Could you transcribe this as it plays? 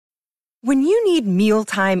When you need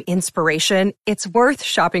mealtime inspiration, it's worth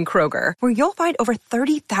shopping Kroger, where you'll find over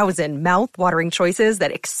 30,000 mouth-watering choices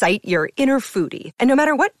that excite your inner foodie. And no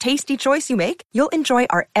matter what tasty choice you make, you'll enjoy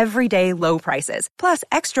our everyday low prices, plus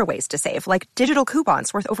extra ways to save, like digital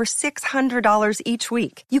coupons worth over $600 each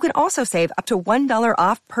week. You can also save up to $1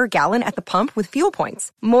 off per gallon at the pump with fuel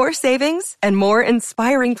points. More savings and more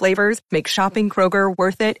inspiring flavors make shopping Kroger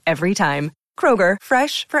worth it every time. Kroger,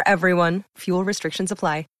 fresh for everyone. Fuel restrictions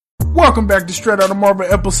apply. Welcome back to Straight Outta Marvel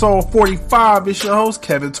episode 45. It's your host,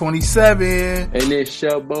 Kevin27. And it's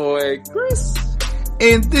your boy, Chris.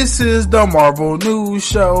 And this is the Marvel News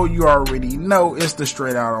Show. You already know it's the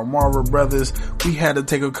Straight Outta Marvel brothers. We had to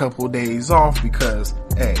take a couple days off because,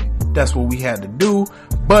 hey, that's what we had to do.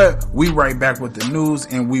 But we right back with the news,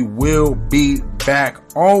 and we will be back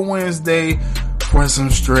on Wednesday for some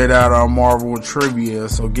Straight Outta Marvel trivia.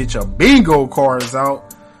 So get your bingo cards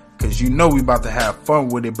out, because you know we about to have fun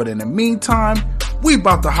with it. But in the meantime, we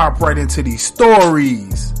about to hop right into these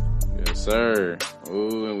stories. Yes, sir.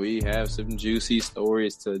 Ooh, and we have some juicy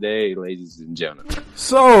stories today, ladies and gentlemen.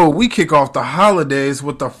 So, we kick off the holidays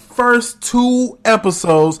with the first 2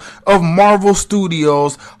 episodes of Marvel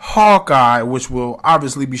Studios' Hawkeye, which will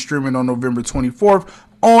obviously be streaming on November 24th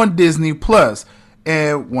on Disney+.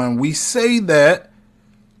 And when we say that,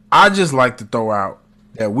 I just like to throw out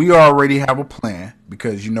that we already have a plan,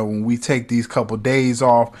 because, you know, when we take these couple days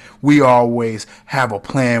off, we always have a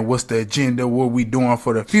plan. What's the agenda? What we doing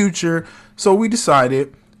for the future? So we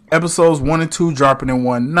decided episodes 1 and 2 dropping in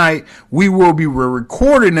one night. We will be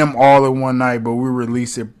recording them all in one night, but we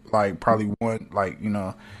release it like probably one, like, you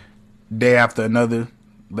know, day after another.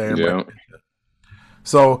 Yeah.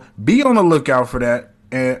 So be on the lookout for that.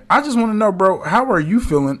 And I just want to know, bro, how are you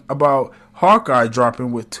feeling about Hawkeye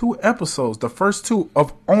dropping with 2 episodes, the first 2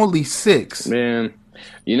 of only 6? Man,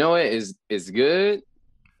 you know what? It's good,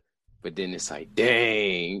 but then it's like,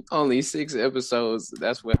 dang, only 6 episodes.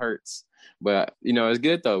 That's what hurts. But, you know, it's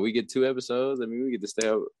good, though. We get 2 episodes. I mean, we get to stay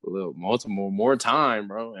up a little more time,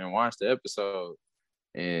 bro, and watch the episode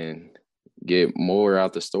and get more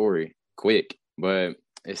out the story quick. But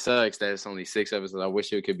it sucks that it's only 6 episodes. I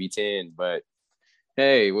wish it could be 10, but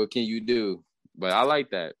hey, what can you do? But I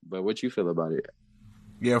like that. But what you feel about it?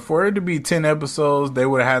 Yeah, for it to be 10 episodes, they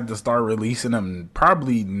would have had to start releasing them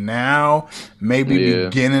probably now, maybe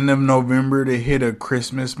beginning of November to hit a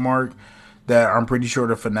Christmas mark. That I'm pretty sure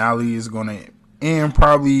the finale is going to end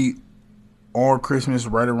probably on Christmas,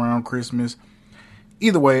 right around Christmas.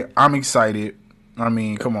 Either way, I'm excited. I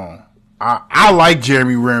mean, come on. I like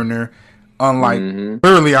Jeremy Renner. Unlike,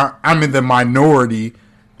 clearly, I'm in the minority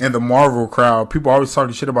in the Marvel crowd. People always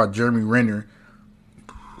talking shit about Jeremy Renner.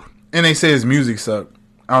 And they say his music sucked.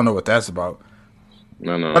 I don't know what that's about.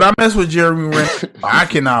 No. But I mess with Jeremy Renner. I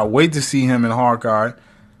cannot wait to see him in Hawkeye.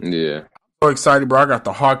 Yeah. I'm so excited, bro. I got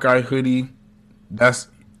the Hawkeye hoodie. That's,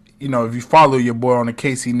 you know, if you follow your boy on the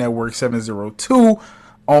KC Network 702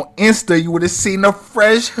 on Insta, you would have seen the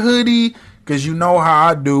fresh hoodie, because you know how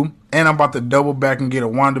I do. And I'm about to double back and get a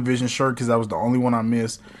WandaVision shirt, because that was the only one I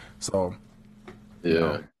missed. So, yeah. You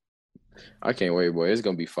know. I can't wait, boy. It's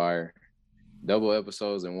going to be fire. Double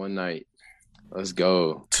episodes in one night. Let's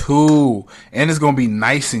go. 2. And it's going to be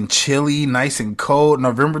nice and chilly, nice and cold.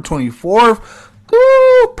 November 24th.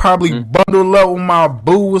 Woo, probably bundle up with my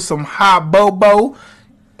boo with some hot bobo.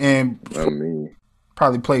 And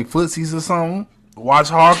probably play footsies or something. Watch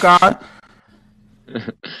Hawkeye.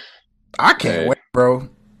 I can't wait, bro.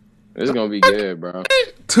 It's going to be good, bro.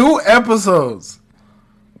 2 episodes.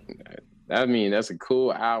 I mean, that's a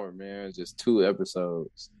cool hour, man. Just 2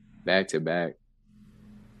 episodes back to back.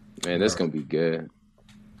 Man, that's going to be good.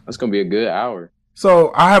 That's going to be a good hour.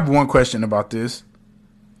 So, I have one question about this.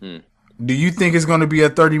 Do you think it's going to be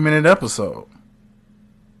a 30-minute episode?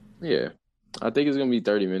 Yeah. I think it's going to be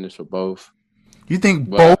 30 minutes for both. You think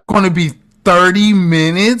both going to be 30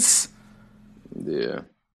 minutes? Yeah.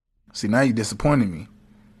 See, now you disappointed me.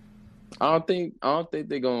 I don't think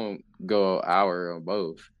they're going to go an hour on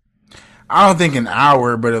both. I don't think an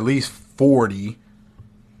hour, but at least 40.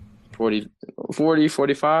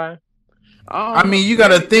 45? I mean, you got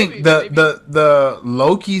to think the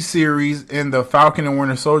Loki series and the Falcon and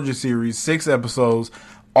Winter Soldier series, 6 episodes,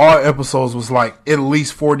 all episodes was like at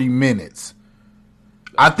least 40 minutes.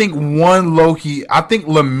 I think Lamentis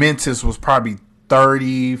was probably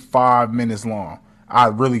 35 minutes long. I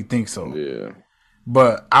really think so. Yeah.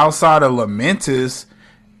 But outside of Lamentis,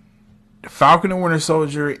 Falcon and Winter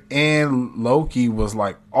Soldier and Loki was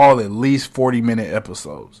like all at least 40-minute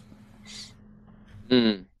episodes.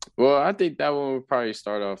 Well, I think that one would probably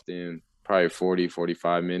start off then probably 40,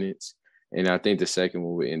 45 minutes. And I think the second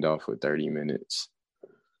one would end off with 30 minutes.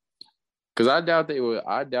 Because I doubt they would.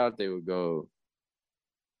 I doubt they would go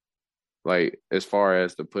like as far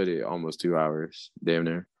as to put it almost 2 hours, damn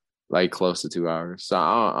near, like close to 2 hours. So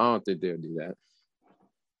I don't think they'll do that.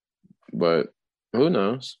 But who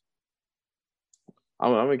knows?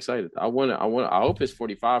 I'm excited. I hope it's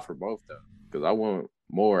 45 for both though, because I want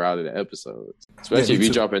more out of the episodes, especially if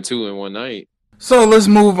you drop in 2 in one night. So let's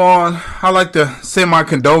move on. I'd like to send my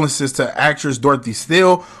condolences to actress Dorothy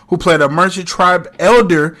Steele, who played a Merchant Tribe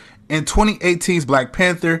elder in 2018's Black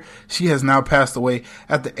Panther. She has now passed away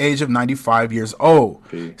at the age of 95 years old.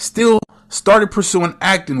 Steele started pursuing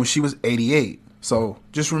acting when she was 88. So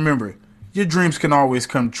just remember, your dreams can always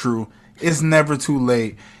come true. It's never too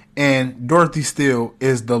late. And Dorothy Steele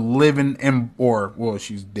is the living, well,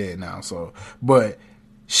 she's dead now, but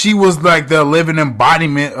she was like the living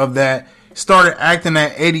embodiment of that. Started acting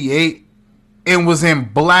at 88 and was in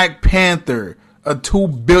Black Panther, a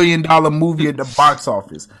 $2 billion movie at the box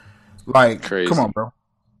office. Like, crazy. Come on, bro.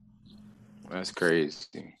 That's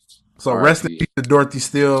crazy. So rest in peace to Dorothy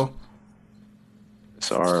Steele.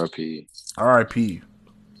 It's R.I.P. R.I.P.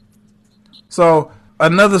 So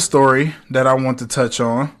another story that I want to touch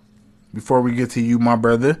on before we get to you, my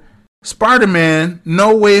brother. Spider-Man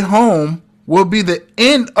No Way Home will be the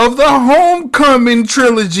end of the Homecoming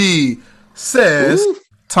trilogy, says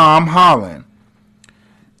Tom Holland.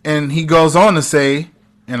 And he goes on to say,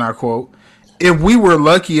 and I quote, "If we were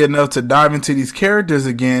lucky enough to dive into these characters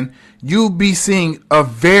again, you'll be seeing a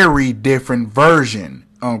very different version,"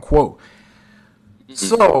 unquote.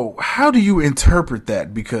 So how do you interpret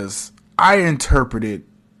that? Because I interpret it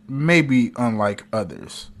maybe unlike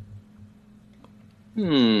others.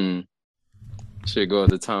 Should go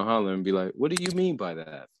to Tom Holland and be like, "What do you mean by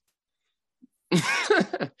that?"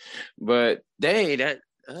 But dang,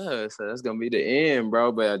 so that's gonna be the end,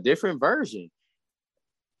 bro. But a different version.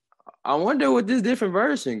 I wonder what this different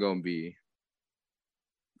version gonna be.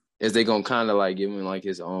 Is they gonna kind of like give him like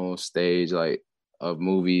his own stage like of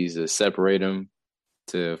movies to separate him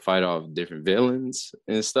to fight off different villains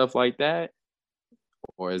and stuff like that,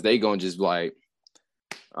 or is they gonna just like,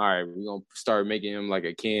 all right, we're gonna start making him like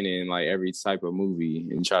a canon, like every type of movie,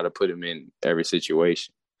 and try to put him in every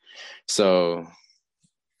situation? So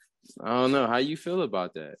I don't know how you feel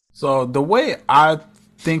about that. So the way I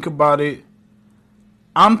think about it,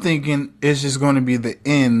 I'm thinking it's just going to be the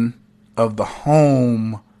end of the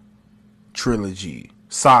Home trilogy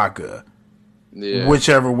saga,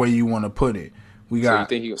 whichever way you want to put it. We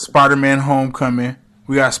got Spider-Man Homecoming,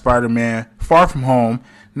 we got Spider-Man Far From Home.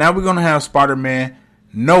 Now we're gonna have Spider-Man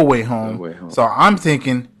No Way Home. So I'm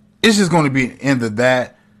thinking it's just going to be the end of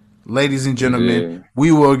that. Ladies and gentlemen,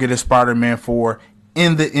 we will get a Spider-Man 4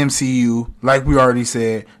 in the MCU. Like we already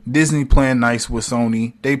said, Disney playing nice with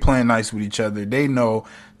Sony. They playing nice with each other. They know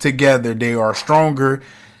together they are stronger.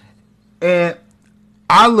 And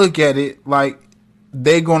I look at it like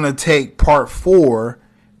they're going to take part 4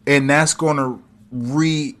 and that's going to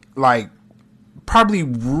I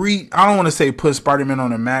don't want to say put Spider-Man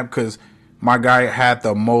on the map, because my guy had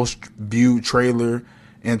the most viewed trailer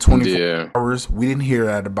in 24 hours. We didn't hear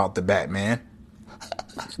that about the Batman.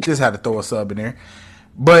 Just had to throw a sub in there.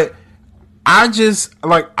 But I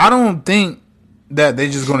don't think that they're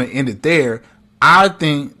just going to end it there. I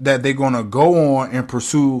think that they're going to go on and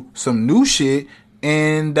pursue some new shit.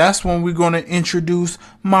 And that's when we're going to introduce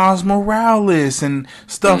Miles Morales and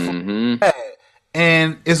stuff like that.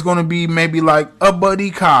 And it's going to be maybe like a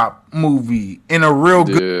buddy cop movie in a real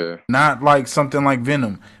good, not like something like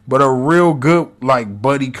Venom, but a real good like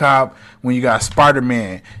buddy cop when you got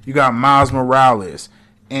Spider-Man, you got Miles Morales.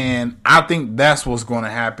 And I think that's what's going to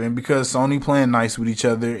happen because Sony playing nice with each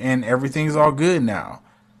other and everything's all good now.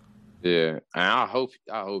 Yeah, and I hope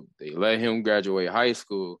they let him graduate high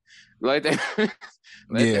school. Like that.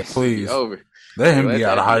 Please. Over. Let him be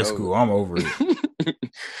out of high school. I'm over it.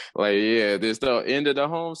 This the end of the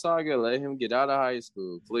Home saga. Let him get out of high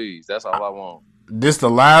school, please. That's all I want. This the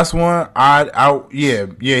last one.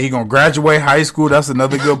 He gonna graduate high school. That's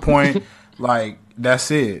another good point. That's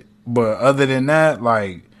it. But other than that,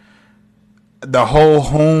 the whole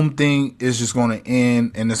Home thing is just gonna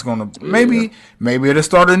end, and it's gonna maybe it'll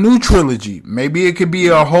start a new trilogy. Maybe it could be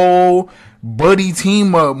a whole buddy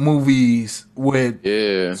team up movies with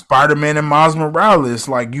Spider-Man and Miles Morales.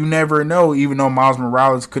 You never know, even though Miles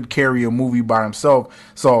Morales could carry a movie by himself.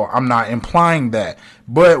 So I'm not implying that.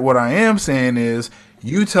 But what I am saying is,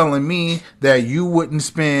 you telling me that you wouldn't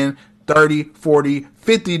spend $30, $40,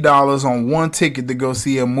 $50 on one ticket to go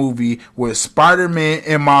see a movie with Spider-Man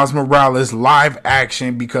and Miles Morales live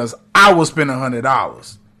action because I will spend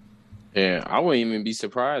 $100. Yeah, I wouldn't even be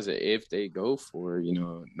surprised if they go for,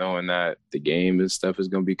 knowing that the game and stuff is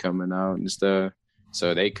gonna be coming out and stuff.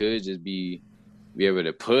 So they could just be able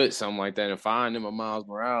to put something like that and find them a Miles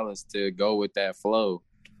Morales to go with that flow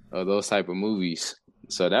of those type of movies.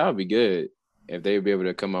 So that would be good if they'd be able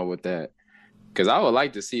to come up with that. Because I would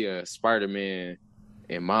like to see a Spider-Man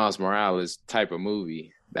and Miles Morales type of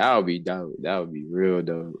movie. That would be dope. That would be real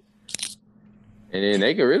dope. And then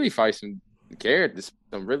they could really fight some characters,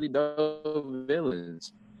 some really dope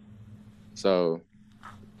villains. So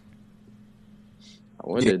I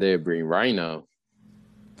wonder if they'd bring Rhino.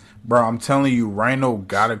 Bro, I'm telling you, Rhino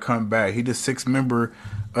gotta come back. He the sixth member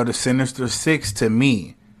of the Sinister Six to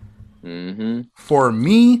me. Mm-hmm. For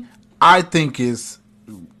me, I think it's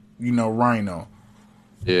Rhino.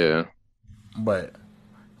 Yeah. But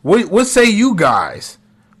what say you guys?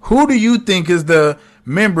 Who do you think is the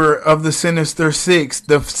member of the Sinister Six?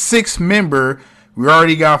 The sixth member. We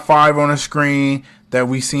already got 5 on the screen that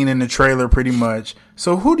we seen in the trailer pretty much.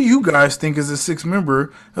 So who do you guys think is the sixth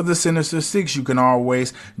member of the Sinister Six? You can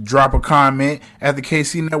always drop a comment at the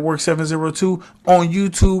KC Network 702 on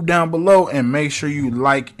YouTube down below and make sure you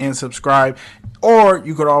like and subscribe. Or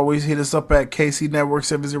you could always hit us up at KC Network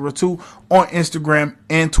 702 on Instagram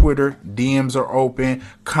and Twitter. DMs are open.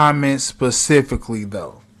 Comment specifically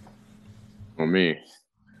though. On me.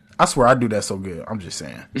 I swear I do that so good. I'm just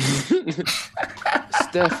saying.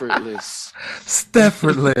 Steffortless.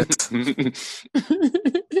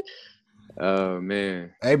 Oh,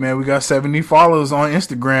 man. Hey, man, we got 70 followers on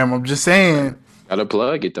Instagram. I'm just saying. Gotta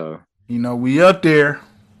plug it, though. We up there.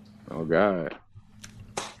 Oh, God.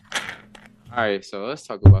 All right, so let's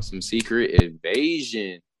talk about some Secret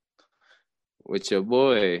Invasion with your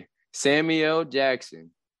boy, Samuel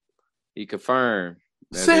Jackson. He confirmed.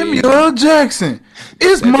 Samuel Jackson,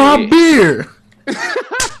 it's my beer.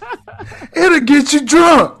 It'll get you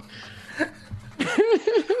drunk.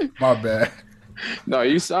 My bad. No,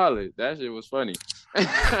 you solid. That shit was funny.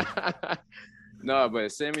 No,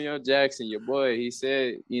 but Samuel Jackson, your boy, he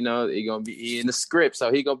said, he gonna be in the script,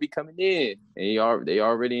 so he gonna be coming in, and they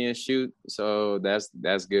already in shoot, so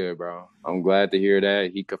that's good, bro. I'm glad to hear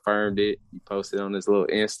that. He confirmed it. He posted on his little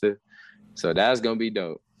Insta, so that's gonna be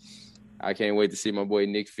dope. I can't wait to see my boy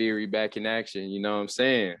Nick Fury back in action. You know what I'm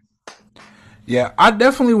saying? Yeah, I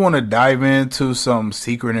definitely want to dive into some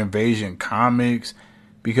Secret Invasion comics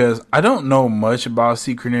because I don't know much about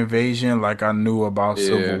Secret Invasion like I knew about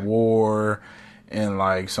Civil War and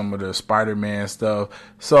like some of the Spider-Man stuff.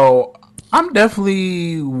 So I'm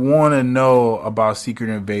definitely want to know about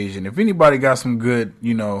Secret Invasion. If anybody got some good,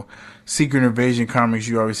 Secret Invasion comics,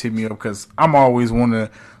 you always hit me up because I'm always want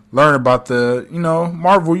to learn about the,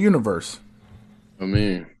 Marvel Universe. I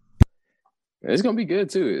mean, it's going to be good,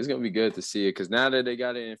 too. It's going to be good to see it because now that they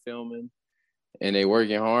got it in filming and they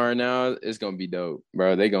working hard now, it's going to be dope,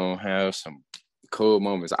 bro. They going to have some cool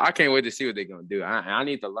moments. I can't wait to see what they're going to do. I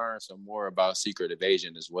need to learn some more about Secret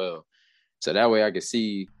Invasion as well. So that way I can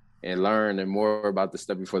see and learn and more about the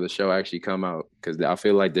stuff before the show actually come out because I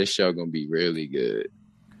feel like this show going to be really good.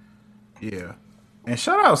 Yeah. And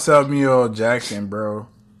shout out Samuel Jackson, bro.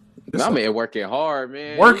 I mean, working hard,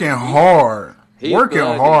 man. Working hard.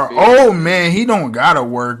 Oh, man, he don't gotta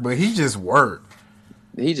work, but he just work.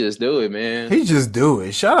 He just do it, man. He just do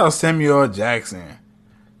it. Shout out Samuel Jackson.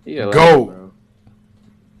 He a GOAT. Bro.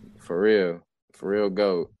 For real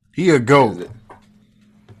GOAT. He a GOAT.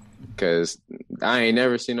 Because I ain't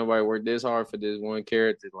never seen nobody work this hard for this one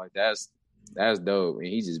character. Like, that's dope. And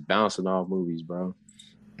he's just bouncing off movies, bro.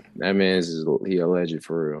 That he a legend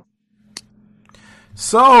for real.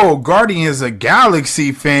 So, Guardians of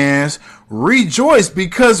Galaxy fans, rejoice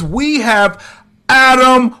because we have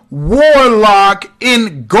Adam Warlock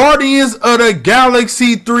in Guardians of the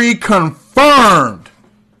Galaxy 3 confirmed.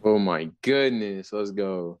 Oh my goodness, let's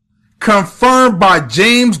go. Confirmed by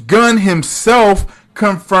James Gunn himself,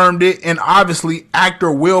 confirmed it, and obviously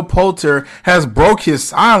actor Will Poulter has broke his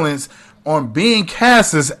silence on being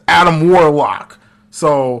cast as Adam Warlock.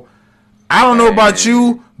 So, I don't know about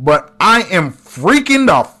you, but I am freaking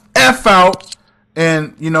the F out.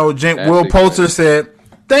 And, Will Poulter said,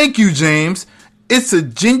 "Thank you, James. It's a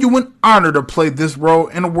genuine honor to play this role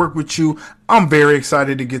and to work with you. I'm very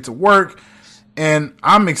excited to get to work." And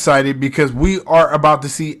I'm excited because we are about to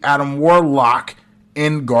see Adam Warlock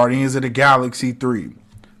in Guardians of the Galaxy 3.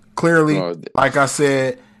 Clearly, like I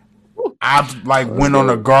said, I went on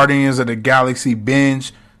a Guardians of the Galaxy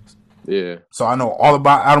binge. Yeah. So I know all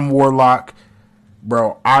about Adam Warlock.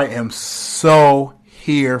 Bro, I am so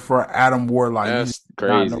here for Adam Warlock. That's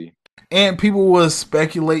crazy. And people was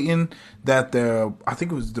speculating that I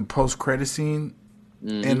think it was the post-credit scene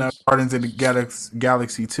in Guardians of the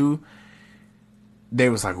Galaxy 2. they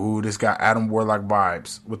was like, ooh, this got Adam Warlock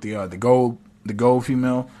vibes with the gold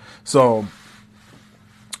female. So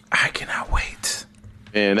I cannot wait.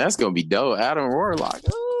 Man, that's gonna be dope. Adam Warlock.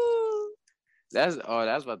 Ooh. That's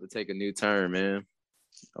about to take a new turn, man.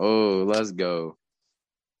 Oh, let's go.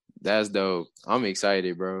 That's dope. I'm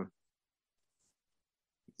excited, bro.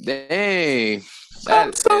 Dang.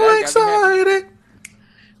 I'm so excited.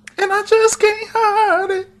 And I just can't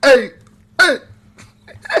hide it. Hey.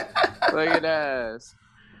 Look at that.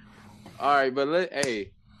 All right, but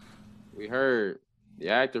we heard the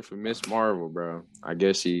actor for Miss Marvel, bro. I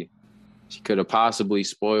guess she could have possibly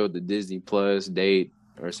spoiled the Disney Plus date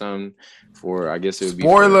or something for, I guess it would be.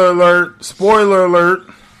 Spoiler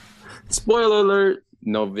alert.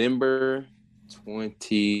 November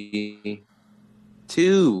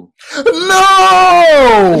 22.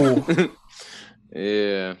 No!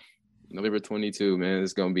 Yeah. November 22, man.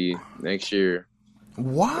 It's going to be next year.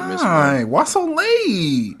 Why? Why so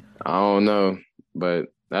late? I don't know, but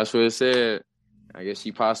that's what it said. I guess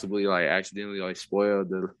she possibly accidentally spoiled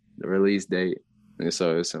the release date, and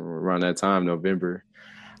so it's around that time, November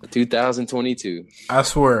 2022. I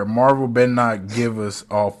swear, Marvel better not give us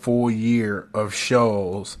a full year of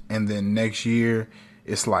shows, and then next year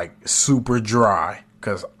it's super dry.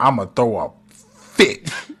 Cause I'ma throw a fit.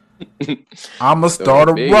 I'ma start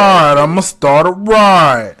a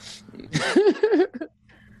ride.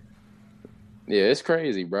 Yeah, it's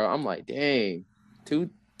crazy, bro. I'm like, dang,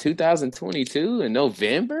 2022 in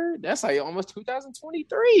November? That's almost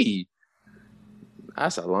 2023.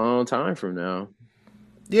 That's a long time from now.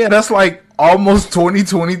 Yeah, that's almost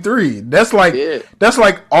 2023. That's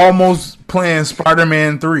almost playing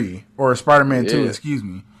Spider-Man 3 or Spider-Man 2, excuse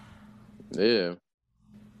me. Yeah.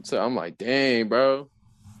 So I'm like, dang, bro.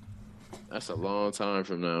 That's a long time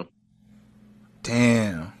from now.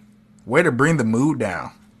 Damn. Way to bring the mood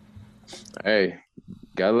down. Hey,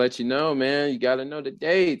 gotta let you know, man. You gotta know the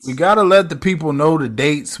dates. We gotta let the people know the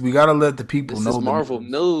dates. We gotta let the people know. This is Marvel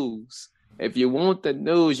news. If you want the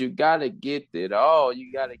news, you gotta get it all.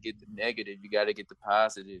 You gotta get the negative. You gotta get the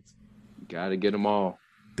positive. You gotta get them all.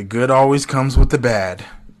 The good always comes with the bad,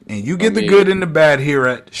 and you get the good and the bad here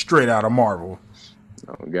at Straight Outta Marvel.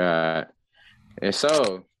 Oh God! And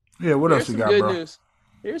so, yeah, what else you got, bro? News.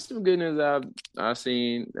 Here's some good news I've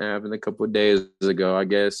seen happen a couple of days ago. I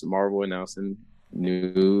guess Marvel announcing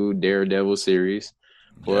new Daredevil series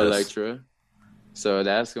for Elektra. So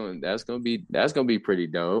that's gonna be pretty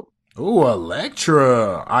dope. Ooh,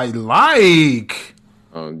 Elektra, I like.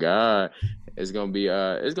 Oh God, it's gonna be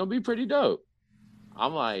pretty dope.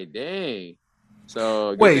 I'm like, dang.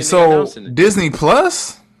 So wait, so Disney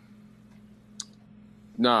Plus?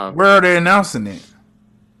 No, where are they announcing it?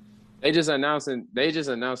 They just announcing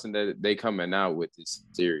that they coming out with this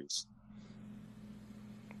series.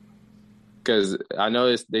 Because I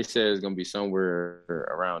know they said it's gonna be somewhere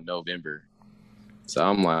around November. So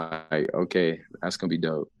I'm like, okay, that's gonna be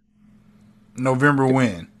dope. November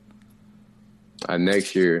when?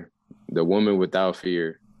 Next year, The Woman Without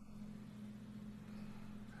Fear.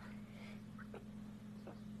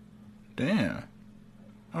 Damn.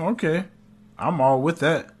 Oh, okay. I'm all with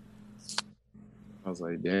that. I was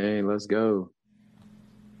like, dang, let's go.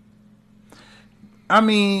 I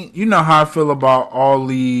mean, you know how I feel about all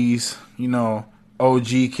these,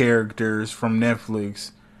 OG characters from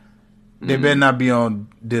Netflix. They better not be on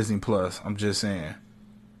Disney Plus. I'm just saying.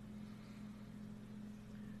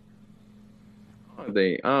 I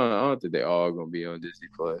don't think they all gonna be on Disney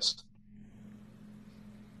Plus.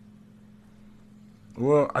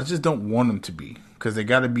 Well, I just don't want them to be because they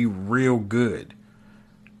got to be real good.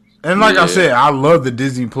 And like I said, I love the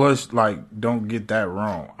Disney Plus. Don't get that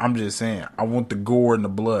wrong. I'm just saying, I want the gore and the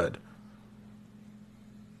blood.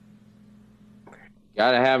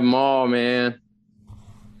 Gotta have them all, man.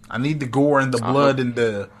 I need the gore and the blood and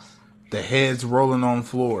the heads rolling on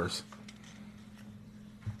floors.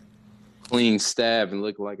 Clean stab and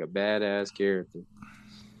look like a badass character.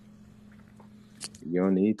 You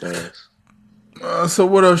don't need those. So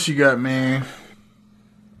what else you got, man?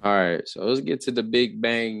 All right, so let's get to the Big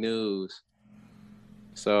Bang news.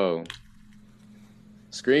 So,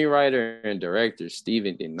 screenwriter and director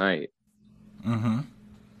Steven DeKnight,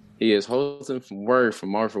 he is holding some word from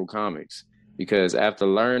Marvel Comics because after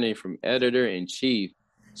learning from editor-in-chief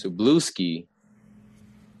Subluski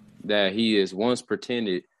that he is once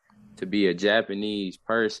pretended to be a Japanese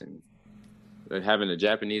person, having a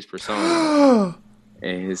Japanese persona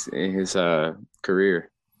in his career.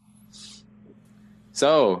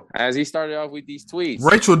 So, as he started off with these tweets...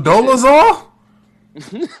 Rachel Dolezal?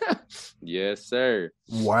 Yes, sir.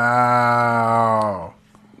 Wow.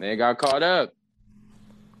 They got caught up.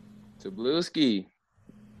 Subluski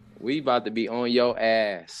we about to be on your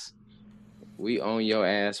ass. We on your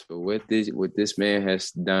ass for what this man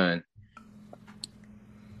has done.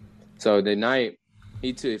 So the night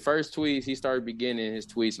he took first tweets, he started beginning his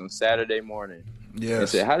tweets on Saturday morning. Yes. And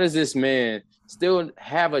said, "How does this man still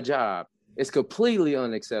have a job? It's completely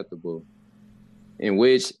unacceptable." In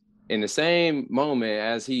which, in the same moment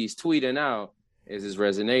as he's tweeting out, is his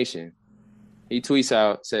resignation. He tweets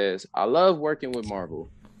out, says, "I love working with Marvel,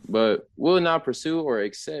 but will not pursue or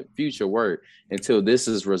accept future work until this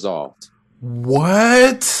is resolved."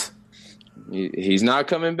 What? He's not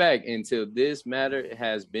coming back until this matter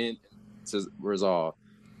has been resolved.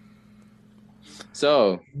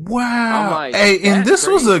 So, wow. I'm like, hey, and this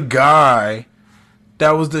crazy. was a guy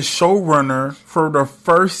that was the showrunner for the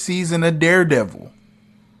first season of Daredevil.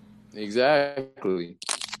 Exactly.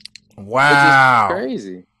 Wow. Which is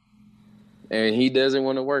crazy. And he doesn't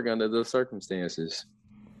want to work under those circumstances.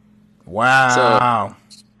 Wow.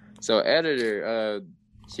 So editor,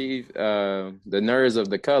 chief, the nerds of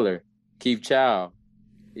the color, Keith Chow,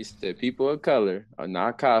 he said, "People of color are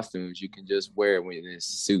not costumes you can just wear when it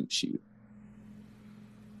suits you."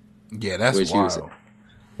 Yeah, that's wild.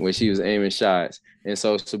 When she was aiming shots. And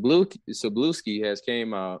so Sabluski has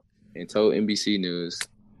came out and told NBC News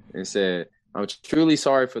and said, "I'm truly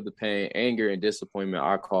sorry for the pain, anger, and disappointment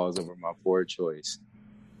I caused over my poor choice.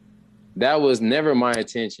 That was never my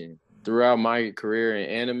intention. Throughout my career in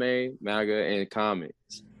anime, manga, and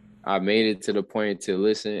comics, I made it to the point to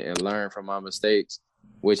listen and learn from my mistakes,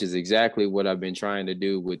 which is exactly what I've been trying to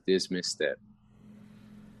do with this misstep."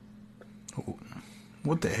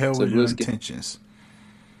 What the hell were your intentions?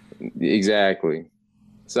 Exactly.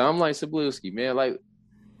 So I'm like, Sabluski, man, like,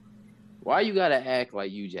 why you gotta act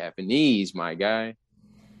like you Japanese, my guy?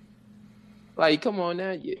 Like, come on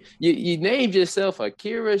now. You named yourself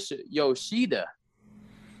Akira Yoshida.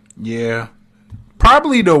 Yeah.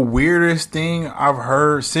 Probably the weirdest thing I've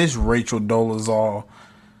heard since Rachel Dolezal.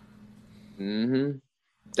 Mm-hmm.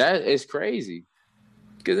 That is crazy.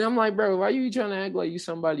 Because I'm like, bro, why you trying to act like you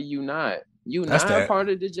somebody you not? You That's not part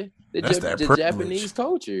of the Japanese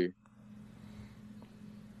culture.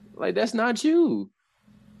 Like, that's not you.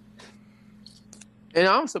 And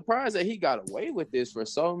I'm surprised that he got away with this for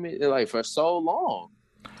so long.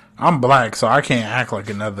 I'm black, so I can't act like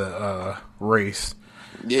another race.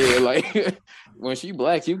 Yeah, like when she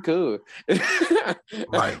black, you could.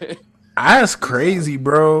 Like, that's crazy,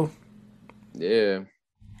 bro. Yeah.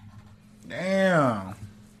 Damn.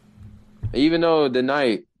 Even though the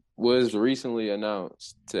Knight was recently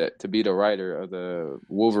announced to be the writer of the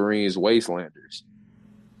Wolverine's Wastelanders,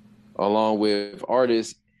 along with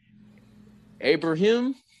artist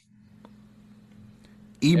Ibrahim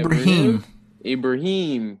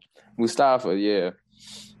Mustafa. Yeah,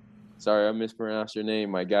 sorry, I mispronounced your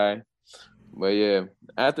name, my guy. But yeah,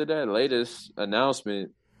 after that latest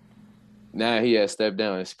announcement, now he has stepped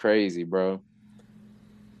down. It's crazy, bro.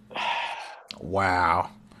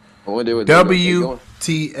 Wow. I wonder what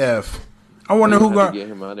WTF. I wonder who gonna get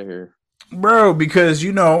him out of here, bro. Because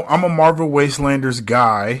I'm a Marvel Wastelanders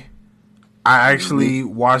guy. I actually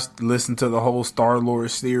listened to the whole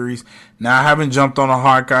Star-Lord series. Now I haven't jumped on a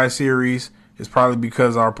Hawkeye series. It's probably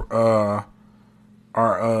because our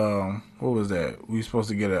what was that? We supposed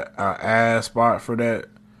to get a ass spot for that.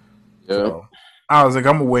 Yeah. So I was like,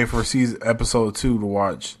 I'm gonna wait for episode 2 to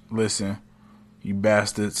watch. Listen, you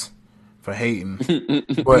bastards, for hating.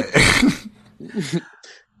 But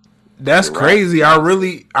that's crazy. I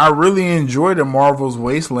really enjoyed the Marvel's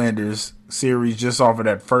Wastelanders series just off of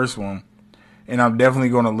that first one. And I'm definitely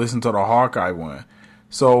going to listen to the Hawkeye one.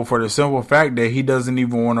 So for the simple fact that he doesn't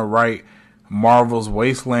even want to write Marvel's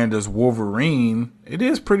Wastelanders Wolverine, it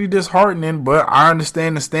is pretty disheartening, but I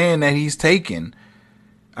understand the stand that he's taking.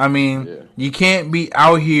 I mean, You can't be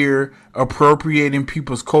out here appropriating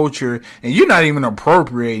people's culture, and you're not even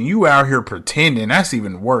appropriating. You out here pretending. That's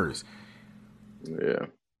even worse. Yeah.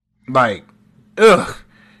 Like, ugh.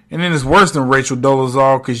 And then it's worse than Rachel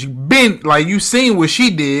Dolezal because you seen what she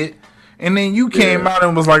did. And then you came out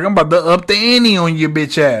and was like, I'm about to up the ante on your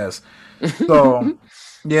bitch ass. So,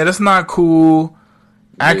 yeah, that's not cool.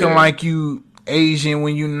 Acting like you Asian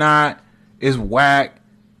when you not is whack.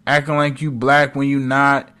 Acting like you black when you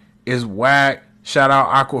not is whack. Shout out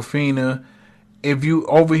Aquafina. If you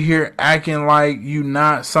over here acting like you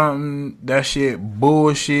not something, that shit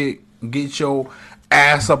bullshit. Get your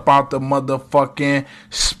ass up out the motherfucking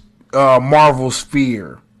Marvel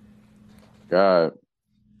sphere. God.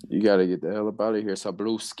 You gotta get the hell up out of here,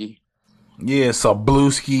 Sabluski. Yeah,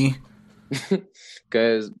 Sabluski.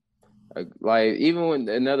 Because, like, even with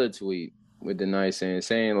another tweet with the Knight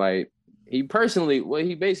saying like what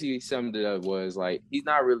he basically summed it up was like he's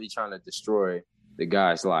not really trying to destroy the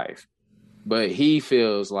guy's life, but he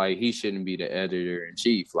feels like he shouldn't be the editor in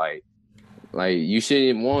chief. Like you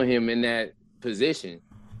shouldn't want him in that position.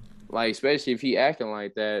 Like, especially if he acting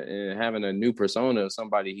like that and having a new persona of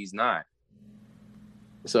somebody he's not.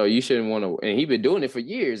 So you shouldn't want to. And he's been doing it for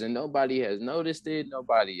years, and nobody has noticed it.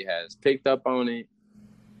 Nobody has picked up on it.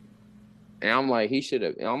 And I'm like, he should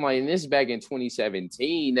have. I'm like, and this is back in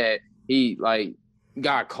 2017 that he like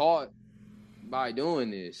got caught by doing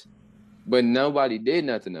this, but nobody did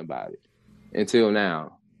nothing about it until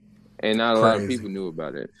now, and not a lot of people knew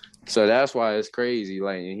about it. So that's why it's crazy.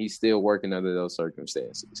 Like, and he's still working under those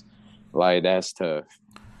circumstances. Like, that's tough.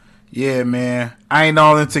 Yeah, man. I ain't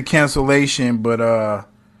all into cancellation, but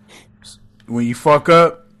when you fuck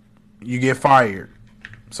up, you get fired.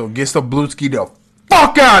 So get Sablutsky the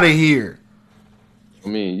fuck out of here. I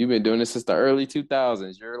mean, you've been doing this since the early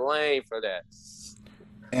 2000s. You're lame for that.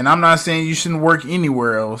 And I'm not saying you shouldn't work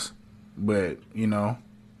anywhere else, but you know,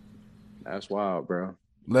 that's wild, bro.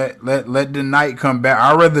 Let the night come back.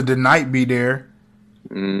 I'd rather the night be there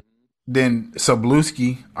than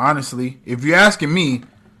Sablutsky. Honestly, if you're asking me,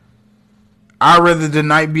 I'd rather the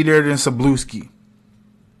night be there than Sablutsky.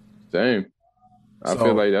 Same. I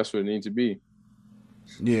feel like that's what it needs to be.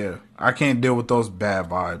 Yeah, I can't deal with those bad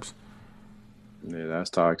vibes. Yeah, that's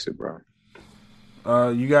toxic, bro.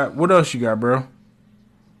 You got what else you got, bro?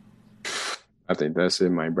 I think that's it,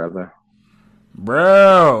 my brother.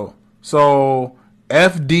 Bro, so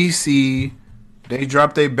FDC, they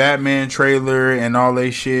dropped a Batman trailer and all they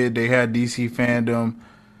shit. They had DC fandom,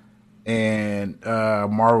 and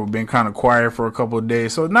Marvel been kind of quiet for a couple of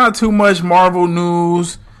days. So not too much Marvel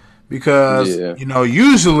news because you know,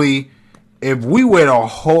 usually if we wait a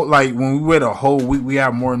whole when we wait a whole week, we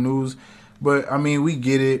have more news. But I mean, we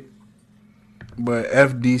get it. But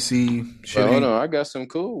FDC shit. Hold on, I got some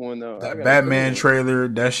cool one though. That Batman trailer,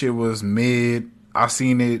 that shit was mid. I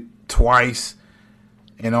seen it twice,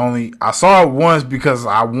 and I saw it once because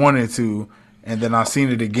I wanted to, and then I seen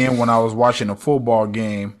it again when I was watching a football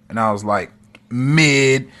game, and I was like,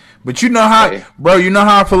 mid. But you know how, bro, you know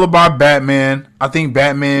how I feel about Batman. I think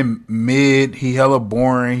Batman mid. He hella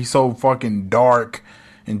boring. He's so fucking dark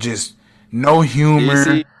and just no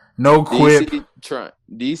humor, no quip.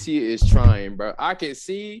 DC is trying, bro. I can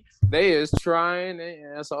see they is trying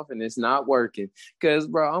their ass off, and it's not working. Cause,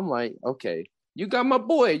 bro, I'm like, okay, you got my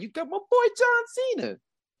boy John Cena,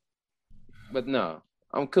 but no,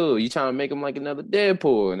 I'm cool. You trying to make him like another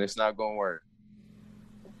Deadpool, and it's not gonna work.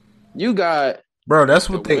 You got, bro, that's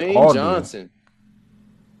what they all Johnson.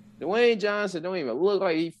 Dwayne Johnson don't even look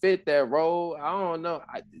like he fit that role. I don't know.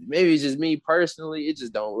 Maybe it's just me personally. It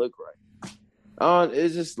just don't look right.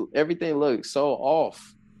 It's just everything looks so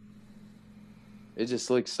off. It just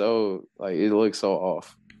looks so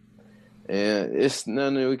off, and it's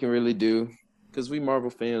nothing that we can really do because we Marvel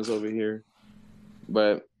fans over here.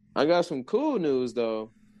 But I got some cool news though.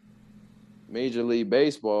 Major League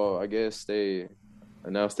Baseball, I guess they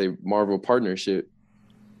announced a Marvel partnership.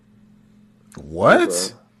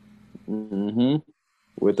 What?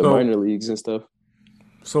 With the minor leagues and stuff.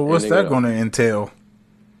 So what's that going to entail?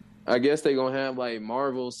 I guess they're going to have like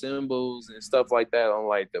Marvel symbols and stuff like that on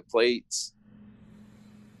like the plates.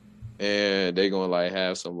 And they're going to like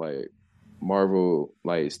have some like Marvel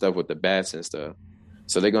like stuff with the bats and stuff.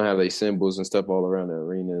 So they're going to have like symbols and stuff all around the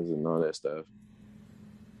arenas and all that stuff.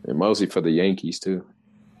 And mostly for the Yankees too.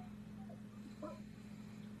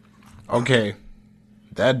 Okay.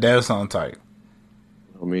 That does sound tight.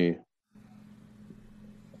 I mean,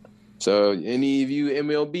 so any of you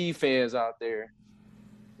MLB fans out there,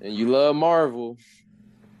 and you love Marvel,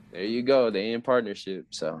 there you go. They in partnership.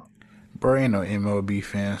 So, bro, ain't no MLB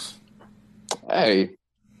fans. Hey,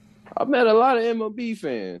 I've met a lot of MLB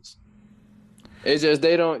fans. It's just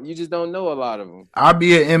you just don't know a lot of them. I'll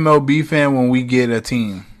be an MLB fan when we get a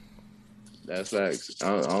team. That's facts.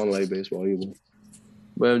 I don't like baseball either.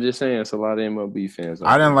 But I'm just saying, it's a lot of MLB fans.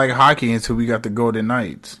 I didn't like hockey until we got the Golden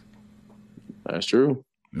Knights. That's true.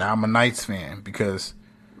 Now I'm a Knights fan because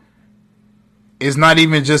it's not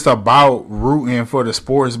even just about rooting for the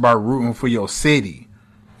sport. It's about rooting for your city.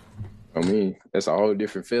 I mean, that's a whole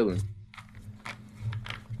different feeling.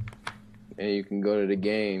 And you can go to the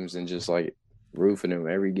games and just like root for them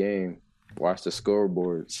every game. Watch the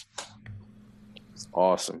scoreboards. It's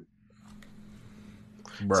awesome.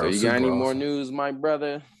 Bro, so you got any more news, my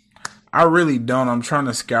brother? I really don't. I'm trying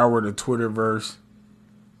to scour the Twitterverse,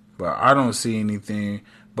 but I don't see anything.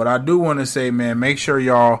 But I do want to say, man, make sure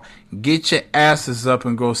y'all get your asses up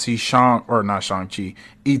and go see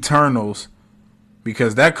Eternals,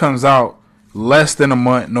 because that comes out less than a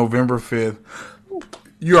month, November 5th.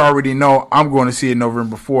 You already know I'm going to see it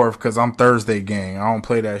November 4th because I'm Thursday gang. I don't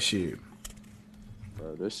play that shit.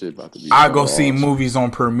 Bro, this shit about to be. I go see movies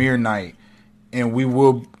on premiere night, and we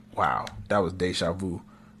will. Wow, that was deja vu,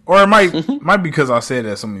 or it might be because I said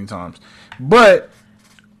that so many times. But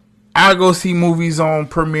I go see movies on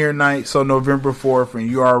premiere night, so November 4th, and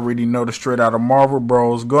you already know the Straight Outta Marvel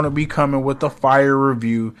Bros gonna be coming with a fire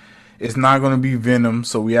review. It's not gonna be Venom,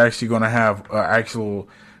 so we actually gonna have an actual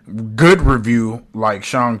good review like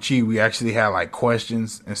Shang-Chi. We actually had like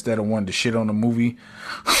questions instead of wanting to shit on the movie.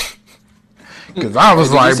 Because I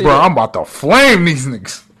was like, bro, I'm about to flame these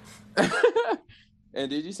niggas. And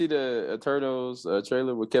did you see the Eternals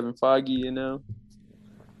trailer with Kevin Feige in there?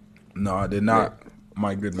 No, I did not. Yeah.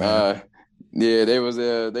 My good man. Yeah, they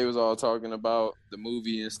was all talking about the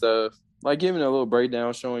movie and stuff, like giving a little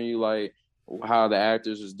breakdown, showing you like how the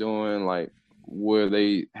actors was doing, like where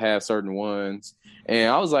they have certain ones. And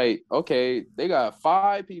I was like, okay, they got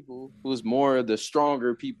 5 people who's more of the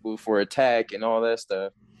stronger people for attack and all that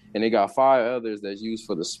stuff. And they got 5 others that's used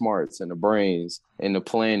for the smarts and the brains and the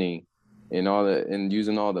planning and all that, and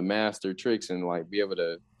using all the master tricks and like be able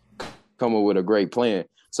to come up with a great plan.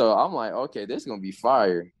 So I'm like, okay, this is going to be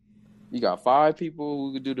fire. You got 5 people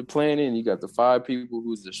who can do the planning, and you got the 5 people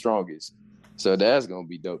who's the strongest. So that's going to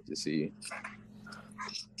be dope to see.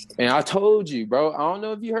 And I told you, bro, I don't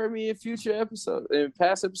know if you heard me in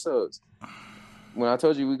past episodes, when I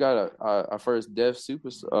told you we got our first deaf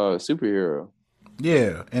superhero.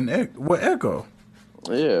 Yeah, and what Echo?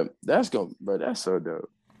 Yeah, that's so dope.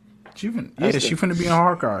 She finna be in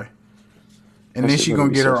Hawkeye. And then she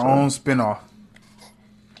gonna get her own spinoff.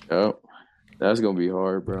 Yep. That's gonna be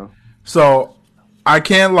hard, bro. So, I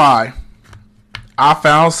can't lie. I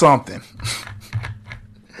found something.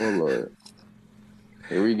 Oh, Lord.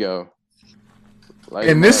 Here we go.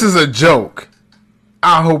 And this is a joke.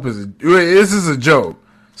 I hope this is a joke.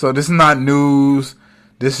 So, this is not news.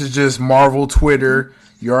 This is just Marvel Twitter.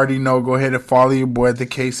 You already know. Go ahead and follow your boy at the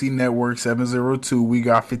KC Network 702. We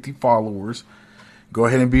got 50 followers. Go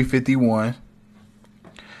ahead and be 51.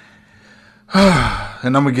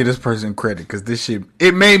 And I'm going to give this person credit because this shit,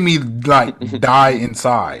 it made me like die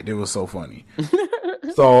inside. It was so funny.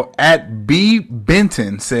 So at B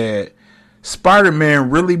Benton said, Spider-Man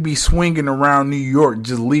really be swinging around New York,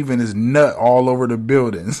 just leaving his nut all over the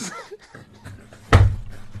buildings.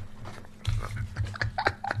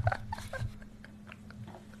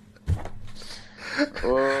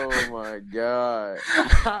 Oh my God.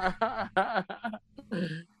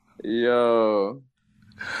 Yo.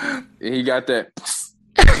 He got that.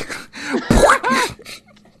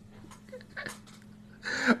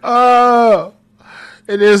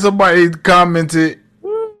 And then somebody commented,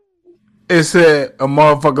 it said, a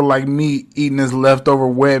motherfucker like me eating his leftover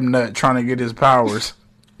web nut trying to get his powers.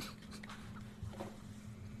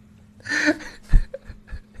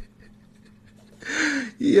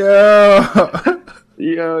 Yo,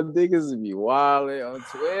 niggas be wilding on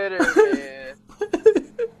Twitter, man.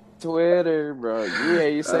 Twitter, bro. You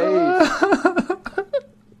ain't safe.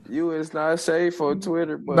 You is not safe on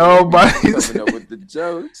Twitter, but nobody's coming up with the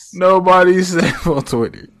jokes. Nobody's safe on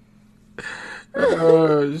Twitter.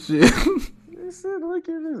 Oh shit! They said, "Look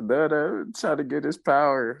at this nut trying to get his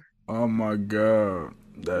power." Oh my God!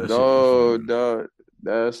 That's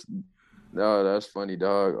funny,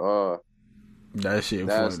 dog. That shit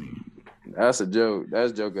funny. That's a joke.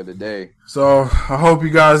 That's joke of the day. So I hope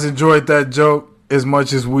you guys enjoyed that joke as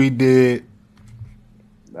much as we did.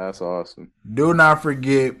 That's awesome. Do not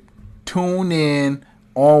forget, tune in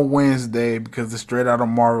on Wednesday because the Straight Outta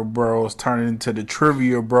Marvel Bros turning into the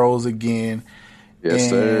Trivia Bros again. Yes,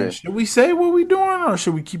 sir. Should we say what we doing or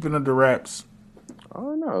should we keep it under wraps?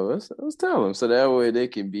 Oh no, let's tell them so that way they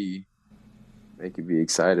can be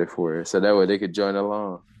excited for it. So that way they could join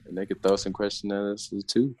along. And they could throw some questions at us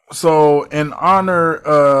too. So, in honor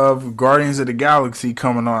of Guardians of the Galaxy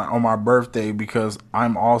coming on my birthday, because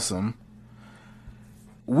I'm awesome,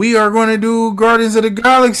 we are going to do Guardians of the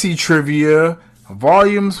Galaxy trivia,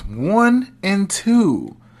 volumes 1 and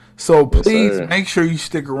 2. So please make sure you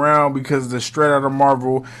stick around because the Straight Outta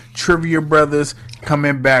Marvel Trivia Brothers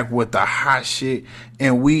coming back with the hot shit,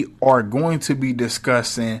 and we are going to be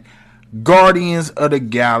discussing Guardians of the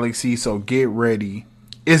Galaxy. So get ready.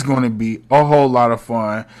 It's going to be a whole lot of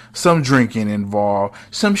fun. Some drinking involved.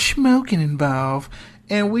 Some smoking involved.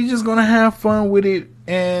 And we just going to have fun with it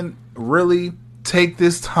and really take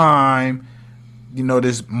this time,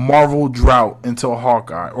 this Marvel drought until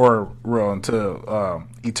Hawkeye. Or, until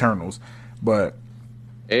Eternals.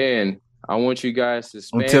 And I want you guys to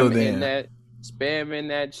spam in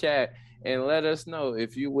that chat. and let us know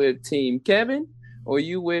if you with Team Kevin or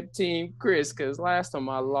you with Team Chris. Because last time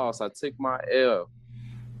I lost, I took my L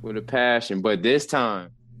with a passion. But this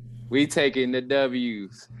time, we taking the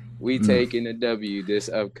W's. We taking the W this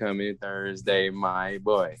upcoming Thursday, my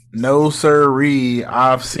boy. No sirree.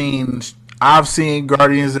 I've seen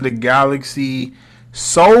Guardians of the Galaxy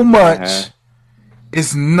so much.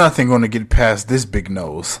 It's nothing going to get past this big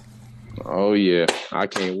nose. Oh yeah, I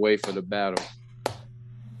can't wait for the battle.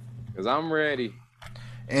 Cause I'm ready.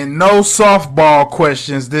 And no softball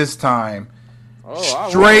questions this time.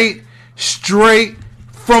 Oh, straight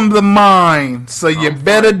from the mind. So you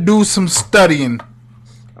better do some studying.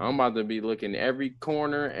 I'm about to be looking every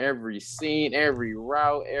corner, every scene, every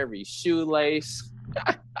route, every shoelace.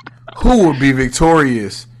 Who will be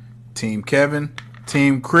victorious? Team Kevin?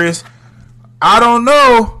 Team Chris? I don't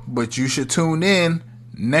know, but you should tune in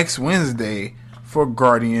next Wednesday for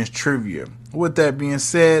Guardians Trivia. With that being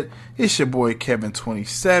said, it's your boy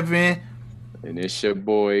Kevin27. And it's your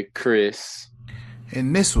boy Chris.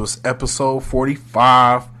 And this was episode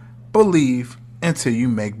 45. Believe until you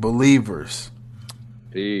make believers.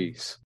 Peace.